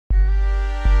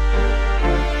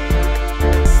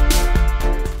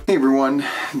Hey everyone,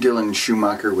 Dylan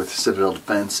Schumacher with Citadel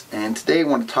Defense, and today I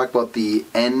want to talk about the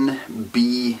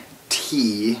NBT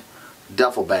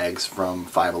duffel bags from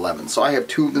 511. So I have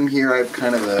two of them here. I have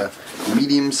kind of a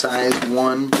medium-sized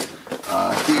one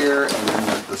here, and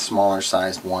then the smaller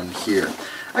sized one here.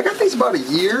 I got these about a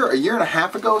year and a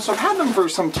half ago, so I've had them for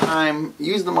some time,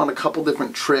 used them on a couple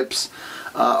different trips.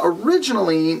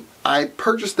 Originally, I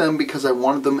purchased them because I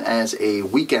wanted them as a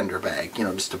weekender bag, you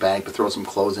know, just a bag to throw some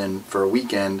clothes in for a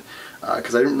weekend,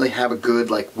 because I didn't really have a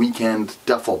good, like, weekend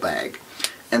duffel bag.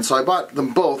 And so I bought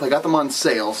them both. I got them on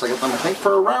sale, so I got them, I think,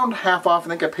 for around half off. I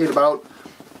think I paid about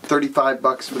 35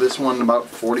 bucks for this one, about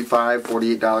 $45,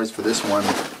 $48 for this one.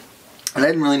 And I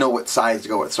didn't really know what size to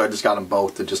go with, so I just got them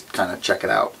both to just kind of check it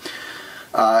out.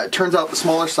 It turns out the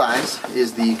smaller size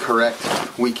is the correct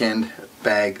weekend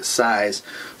bag size.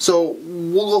 So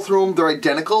we'll go through them. They're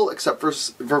identical except for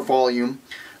volume,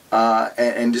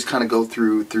 and just kind of go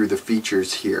through the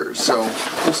features here. So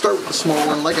we'll start with the small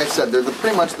one. Like I said, they're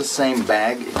pretty much the same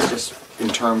bag. It's just in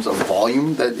terms of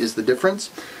volume that is the difference.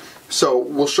 So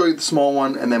we'll show you the small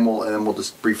one, and then we'll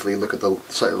just briefly look at the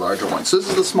slightly larger one. So this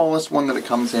is the smallest one that it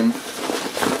comes in.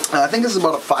 I think this is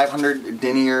about a 500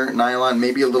 denier nylon,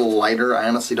 maybe a little lighter. I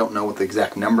honestly don't know what the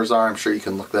exact numbers are. I'm sure you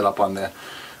can look that up on the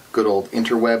good old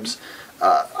interwebs.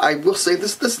 I will say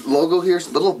this logo here is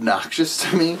a little obnoxious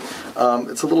to me.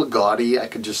 It's a little gaudy. I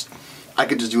could just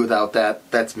do without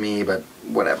that. That's me, but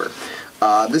whatever.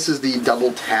 This is the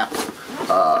double tap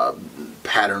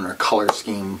pattern or color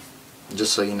scheme,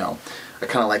 just so you know. I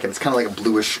kind of like it. It's kind of like a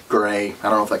bluish gray. I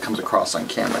don't know if that comes across on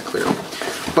camera clearly.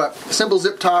 But simple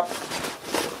zip top.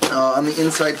 On the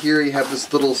inside here you have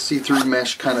this little see-through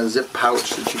mesh kind of zip pouch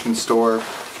that you can store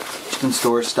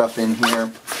stuff in here.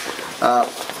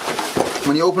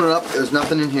 When you open it up, there's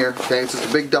nothing in here. Okay, it's just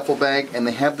a big duffel bag, and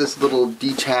they have this little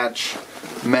detach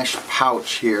mesh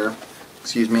pouch here.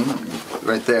 Excuse me,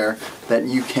 right there, that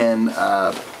you can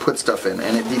put stuff in,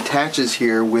 and it detaches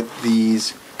here with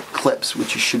these clips,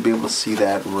 which you should be able to see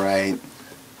that right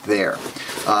there.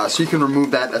 So you can remove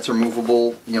that. That's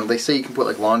removable. You know, they say you can put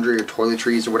like laundry or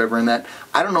toiletries or whatever in that.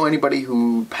 I don't know anybody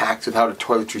who packs without a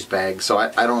toiletries bag, so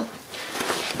I don't,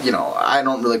 you know, I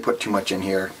don't really put too much in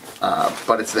here,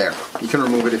 but it's there. You can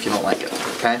remove it if you don't like it,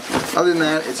 okay? Other than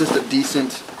that, it's just a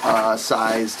decent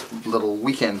sized little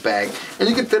weekend bag. And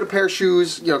you can fit a pair of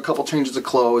shoes, you know, a couple changes of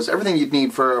clothes, everything you'd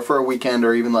need for a weekend,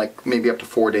 or even like maybe up to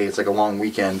 4 days, like a long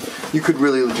weekend. You could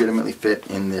really legitimately fit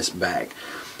in this bag.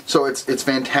 So it's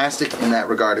fantastic in that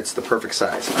regard. It's the perfect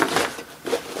size.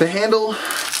 The handle,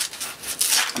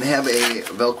 they have a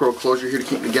Velcro closure here to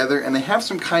keep it together, and they have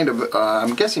some kind of,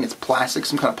 I'm guessing it's plastic,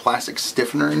 some kind of plastic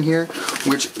stiffener in here,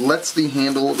 which lets the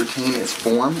handle retain its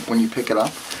form when you pick it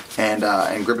up and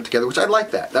grip it together, which I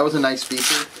like that. That was a nice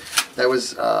feature. That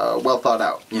was well thought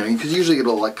out. You know, because usually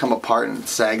it'll like come apart and it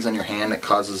sags on your hand. It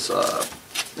causes, I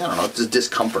don't know, just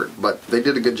discomfort, but they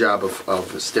did a good job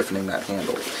of stiffening that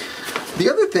handle. The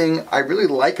other thing I really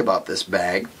like about this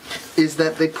bag is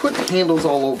that they put handles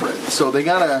all over it. So they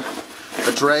got a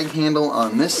drag handle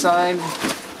on this side,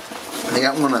 and they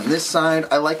got one on this side.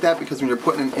 I like that because when you're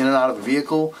putting it in and out of the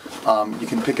vehicle, you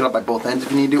can pick it up by both ends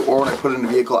if you need to, or when I put it in the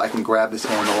vehicle, I can grab this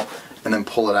handle and then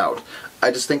pull it out.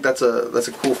 I just think that's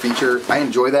a cool feature. I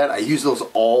enjoy that. I use those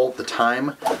all the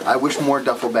time. I wish more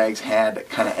duffel bags had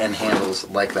kind of end handles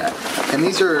like that. And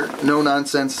these are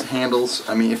no-nonsense handles.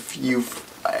 I mean, if you've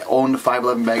owned a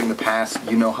 511 bag in the past,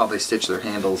 you know how they stitch their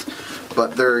handles.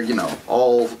 But they're, you know,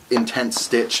 all intense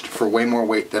stitched for way more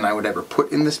weight than I would ever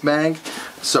put in this bag.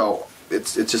 So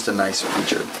it's just a nice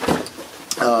feature.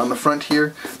 On the front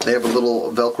here, they have a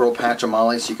little Velcro patch of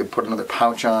Molly, so you could put another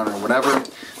pouch on or whatever.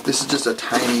 This is just a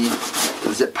tiny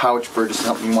zip pouch for just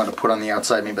something you want to put on the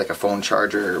outside, maybe like a phone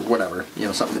charger or whatever, you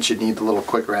know, something that you'd need a little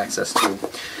quicker access to.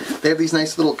 They have these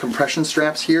nice little compression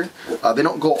straps here. They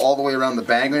don't go all the way around the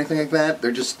bag or anything like that.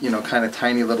 They're just, you know, kind of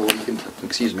tiny little, you can,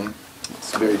 excuse me,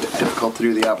 it's very difficult to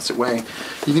do the opposite way.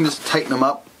 You can just tighten them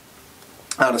up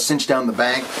to cinch down the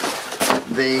bag.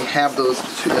 They have those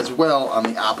as well on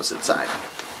the opposite side.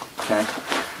 Okay,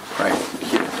 right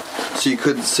here. So you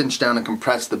could cinch down and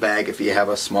compress the bag if you have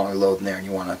a smaller load in there and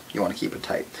you want to keep it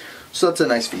tight. So that's a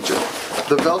nice feature.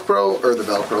 The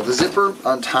the zipper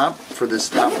on top for this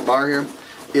top bar here,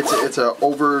 it's a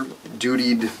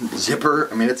over-dutied zipper.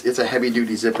 I mean, it's a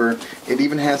heavy-duty zipper. It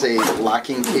even has a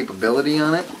locking capability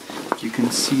on it. You can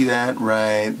see that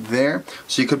right there.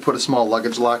 So you could put a small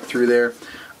luggage lock through there.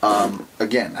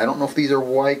 Again, I don't know if these are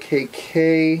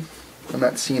YKK. I'm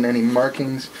not seeing any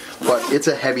markings, but it's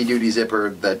a heavy-duty zipper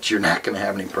that you're not going to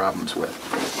have any problems with.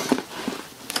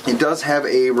 It does have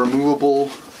a removable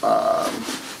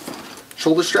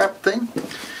shoulder strap thing.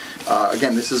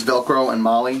 Again, this is Velcro and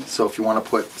Molly, so if you want to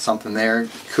put something there, you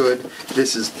could.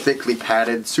 This is thickly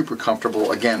padded, super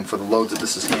comfortable, again, for the loads that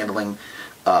this is handling.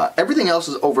 Everything else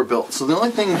is overbuilt, so the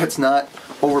only thing that's not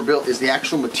overbuilt is the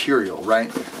actual material,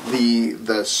 right?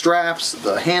 The straps,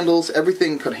 the handles,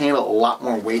 everything could handle a lot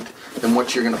more weight than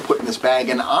what you're going to put in this bag,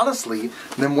 and honestly,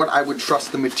 than what I would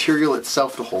trust the material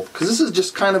itself to hold. Because this is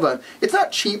just kind of a, it's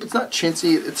not cheap, it's not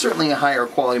chintzy, it's certainly a higher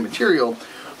quality material,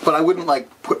 but I wouldn't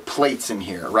like put plates in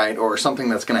here, right? Or something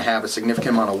that's going to have a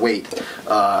significant amount of weight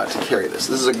to carry this.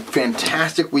 This is a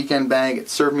fantastic weekend bag. It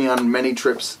served me on many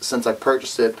trips since I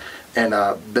purchased it, and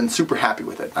been super happy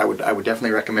with it. I would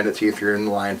definitely recommend it to you if you're in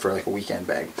the line for like a weekend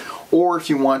bag, or if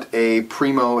you want a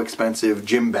primo expensive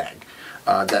gym bag,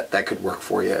 that could work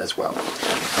for you as well.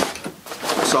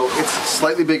 So it's a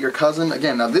slightly bigger cousin.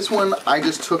 Again, now this one I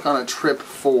just took on a trip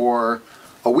for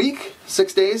a week,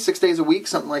 6 days a week,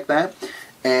 something like that.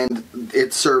 And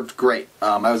it served great.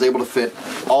 I was able to fit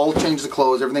all changes of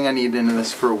clothes, everything I needed into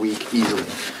this for a week easily.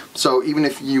 So even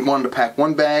if you wanted to pack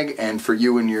one bag and for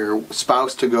you and your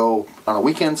spouse to go on a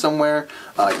weekend somewhere,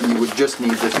 you would just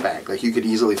need this bag. Like you could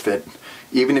easily fit,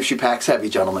 even if she packs heavy,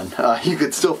 gentlemen, you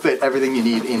could still fit everything you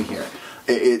need in here.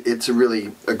 It's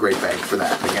really a great bag for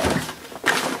that,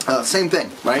 again. Same thing,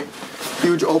 right?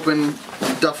 Huge open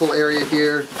duffel area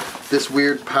here. This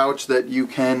weird pouch that you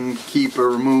can keep or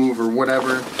remove or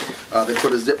whatever. They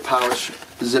put a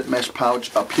zip mesh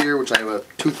pouch up here, which I have a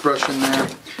toothbrush in there.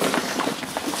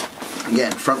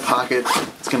 Again, front pocket,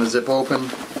 it's going to zip open.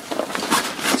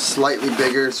 Slightly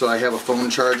bigger, so I have a phone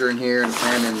charger in here and a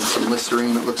pen and some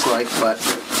Listerine, it looks like, but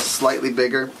slightly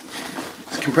bigger.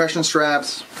 Compression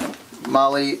straps,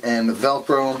 Molly and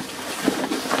Velcro,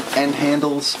 end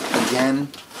handles again.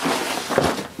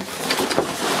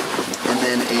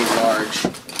 And a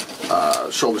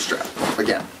large shoulder strap.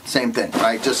 Again, same thing,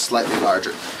 right? Just slightly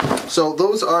larger. So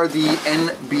those are the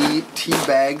NBT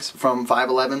bags from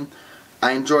 511.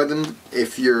 I enjoy them.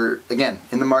 If you're, again,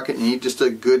 in the market and you need just a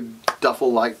good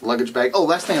duffel-like luggage bag. Oh,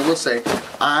 last thing I will say,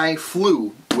 I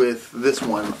flew with this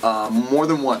one more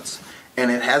than once,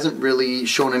 and it hasn't really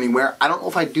shown anywhere. I don't know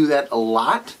if I do that a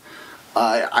lot.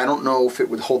 I don't know if it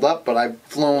would hold up, but I've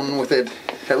flown with it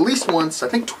at least once, I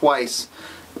think twice,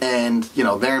 and you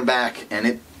know, there and back, and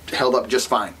it held up just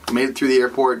fine. Made it through the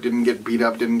airport, didn't get beat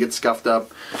up, didn't get scuffed up.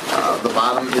 The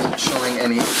bottom isn't showing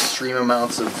any extreme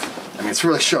amounts of, I mean, it's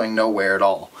really showing nowhere at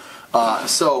all.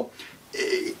 So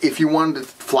if you wanted to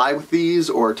fly with these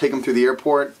or take them through the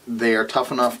airport, they are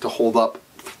tough enough to hold up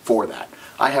for that.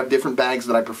 I have different bags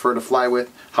that I prefer to fly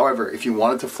with. However, if you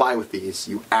wanted to fly with these,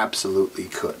 you absolutely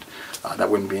could. That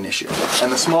wouldn't be an issue.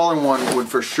 And the smaller one would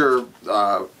for sure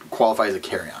qualify as a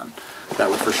carry-on. That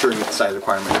would for sure meet the size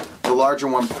requirement. The larger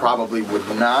one probably would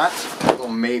not, although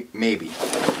maybe.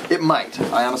 It might.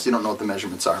 I honestly don't know what the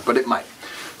measurements are, but it might.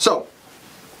 So,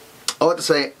 all I have to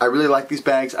say, I really like these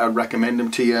bags. I would recommend them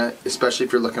to you, especially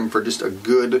if you're looking for just a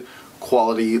good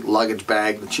quality luggage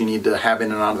bag that you need to have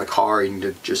in and out of the car, or you need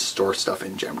to just store stuff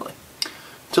in generally.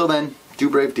 Till then, do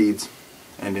brave deeds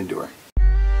and endure.